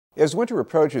As winter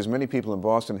approaches, many people in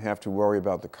Boston have to worry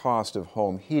about the cost of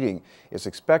home heating. It's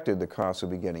expected the costs will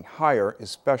be getting higher,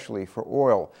 especially for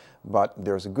oil. But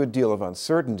there's a good deal of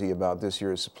uncertainty about this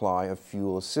year's supply of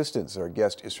fuel assistance. Our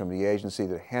guest is from the agency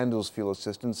that handles fuel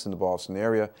assistance in the Boston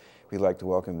area. We'd like to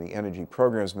welcome the Energy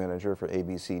Programs Manager for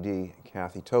ABCD,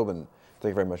 Tobin.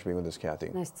 Thank you very much for being with us,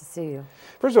 Kathy. Nice to see you.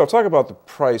 First of all, talk about the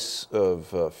price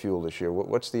of fuel this year.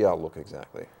 What's the outlook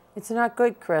exactly? It's not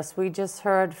good, Chris. We just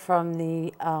heard from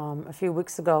a few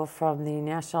weeks ago from the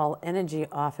National Energy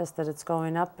Office that it's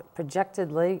going up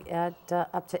projectedly at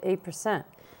up to 8%.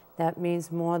 That means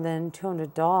more than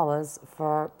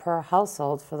 $200 per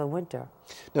household for the winter.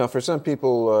 Now, for some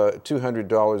people,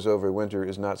 $200 over winter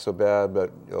is not so bad,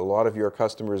 but a lot of your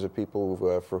customers are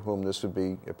people for whom this would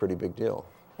be a pretty big deal.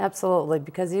 Absolutely,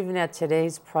 because even at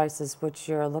today's prices, which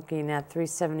you're looking at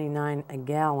 $3.79 a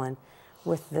gallon,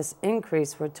 with this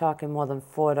increase, we're talking more than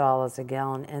 $4 a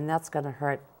gallon, and that's going to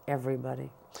hurt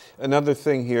everybody. Another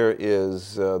thing here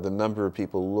is the number of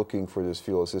people looking for this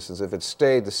fuel assistance. If it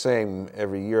stayed the same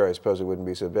every year, I suppose it wouldn't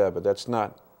be so bad, but that's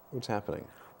not what's happening.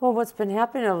 Well, what's been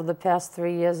happening over the past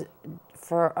 3 years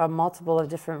for a multiple of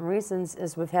different reasons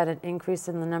is we've had an increase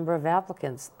in the number of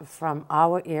applicants from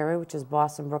our area, which is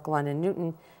Boston, Brookline, and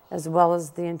Newton, as well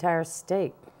as the entire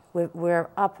state. We're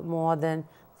up more than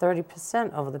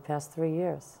 30% over the past 3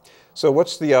 years. So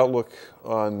what's the outlook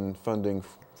on funding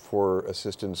for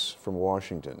assistance from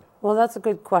Washington? Well, that's a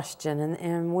good question,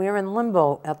 and we're in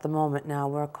limbo at the moment now.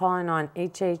 We're calling on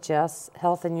HHS,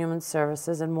 Health and Human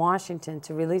Services, in Washington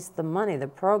to release the money. The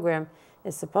program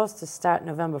is supposed to start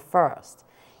November 1st,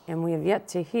 and we have yet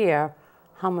to hear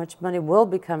how much money will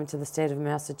be coming to the state of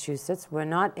Massachusetts. We're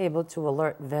not able to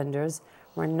alert vendors.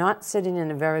 We're not sitting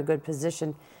in a very good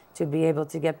position to be able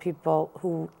to get people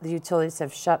who the utilities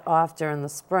have shut off during the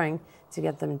spring to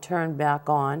get them turned back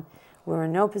on. We're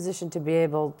in no position to be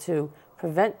able to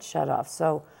prevent shutoffs.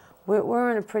 So we're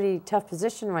in a pretty tough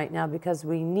position right now because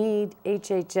we need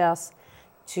HHS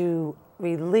to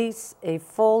release a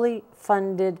fully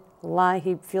funded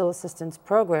LIHEAP fuel assistance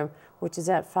program, which is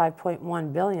at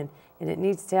 $5.1 billion, and it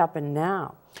needs to happen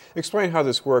now. Explain how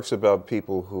this works about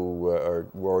people who are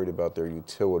worried about their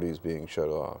utilities being shut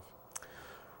off.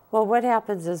 Well, what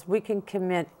happens is we can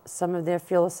commit some of their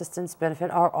fuel assistance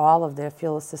benefit or all of their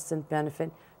fuel assistance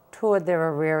benefit toward their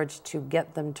arrearage to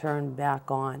get them turned back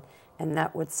on, and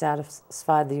that would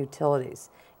satisfy the utilities.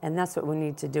 And that's what we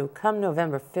need to do. Come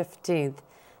November 15th,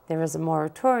 there is a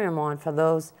moratorium on for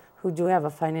those who do have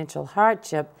a financial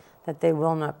hardship that they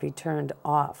will not be turned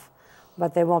off.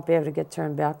 But they won't be able to get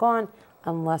turned back on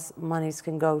unless monies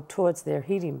can go towards their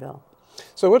heating bill.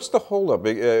 So what's the holdup?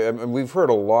 We've heard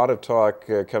a lot of talk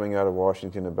coming out of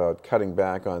Washington about cutting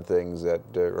back on things that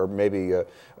are maybe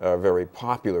very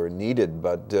popular and needed,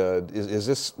 but is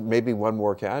this maybe one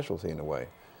more casualty in a way?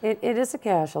 It is a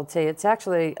casualty. It's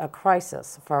actually a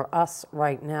crisis for us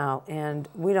right now, and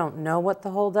we don't know what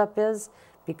the holdup is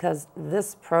because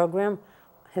this program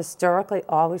historically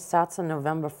always starts on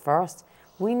November 1st.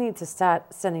 We need to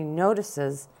start sending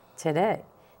notices today.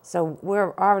 So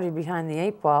we're already behind the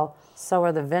 8 ball. So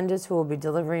are the vendors who will be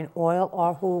delivering oil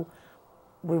or who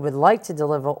we would like to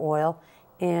deliver oil.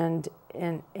 And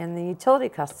the utility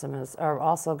customers are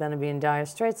also going to be in dire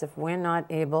straits if we're not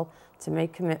able to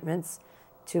make commitments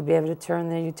to be able to turn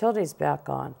their utilities back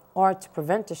on or to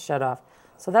prevent a shutoff.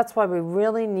 So that's why we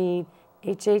really need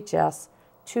HHS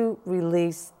to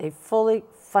release a fully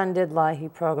funded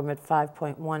LIHEAP program at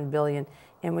 $5.1 billion.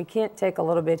 And we can't take a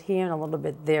little bit here and a little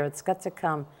bit there. It's got to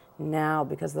come now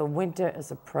because the winter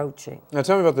is approaching. Now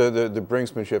tell me about the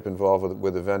brinksmanship involved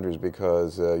with the vendors,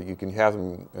 because you can have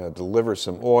them deliver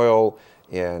some oil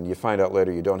and you find out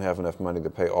later you don't have enough money to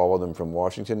pay all of them from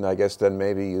Washington. I guess then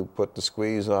maybe you put the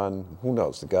squeeze on, who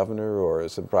knows, the governor or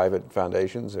some private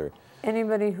foundations or...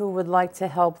 Anybody who would like to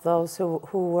help those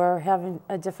who are having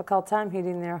a difficult time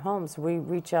heating their homes, we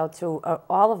reach out to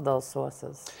all of those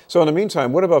sources. So in the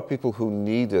meantime, what about people who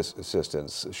need this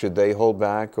assistance? Should they hold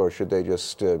back or should they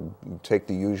just take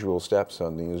the usual steps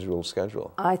on the usual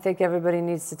schedule? I think everybody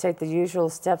needs to take the usual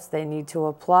steps. They need to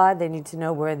apply. They need to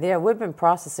know we're there. We've been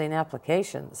processing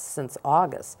applications since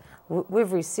August.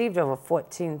 We've received over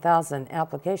 14,000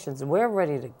 applications. We're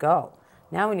ready to go.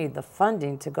 Now we need the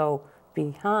funding to go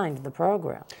behind the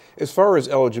program. As far as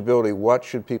eligibility, what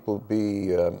should people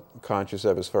be conscious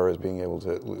of as far as being able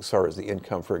to, as far as the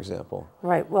income, for example?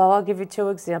 Right. Well, I'll give you 2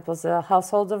 examples. A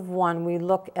household of 1, we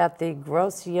look at the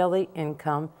gross yearly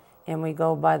income and we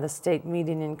go by the state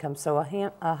median income. So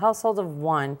a household of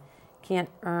 1 can't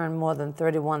earn more than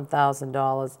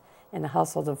 $31,000 and a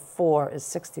household of 4 is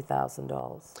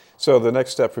 $60,000. So the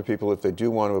next step for people, if they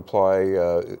do want to apply,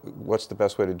 what's the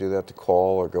best way to do that? To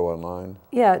call or go online?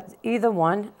 Yeah, either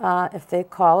one. If they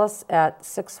call us at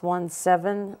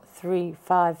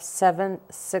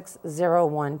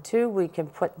 617-357-6012, we can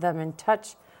put them in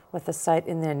touch with a site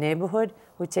in their neighborhood.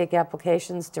 We take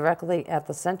applications directly at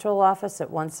the central office at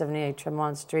 178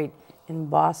 Tremont Street in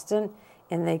Boston,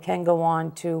 and they can go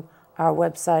on to our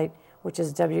website, which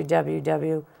is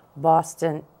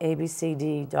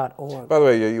www.bostonabcd.org. By the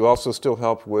way, you also still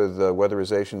help with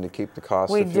weatherization to keep the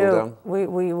cost of fuel down?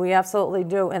 We absolutely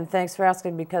do, and thanks for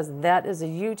asking, because that is a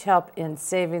huge help in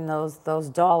saving those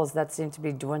dollars that seem to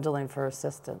be dwindling for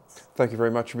assistance. Thank you very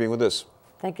much for being with us.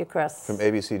 Thank you, Chris. From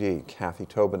ABCD, Kathy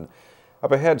Tobin.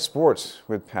 Up ahead, sports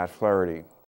with Pat Flaherty.